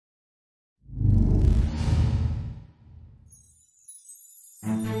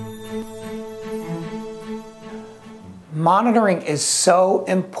Monitoring is so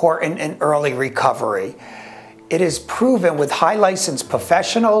important in early recovery. It is proven with high licensed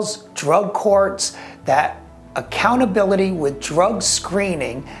professionals, drug courts, that accountability with drug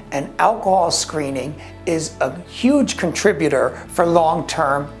screening and alcohol screening is a huge contributor for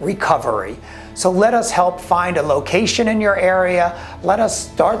long-term recovery. So let us help find a location in your area. Let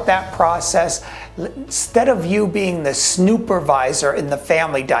us start that process. Instead of you being the snoopervisor in the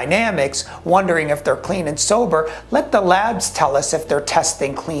family dynamics, wondering if they're clean and sober, let the labs tell us if they're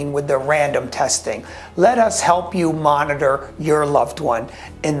testing clean with their random testing. Let us help you monitor your loved one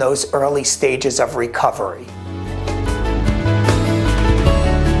in those early stages of recovery.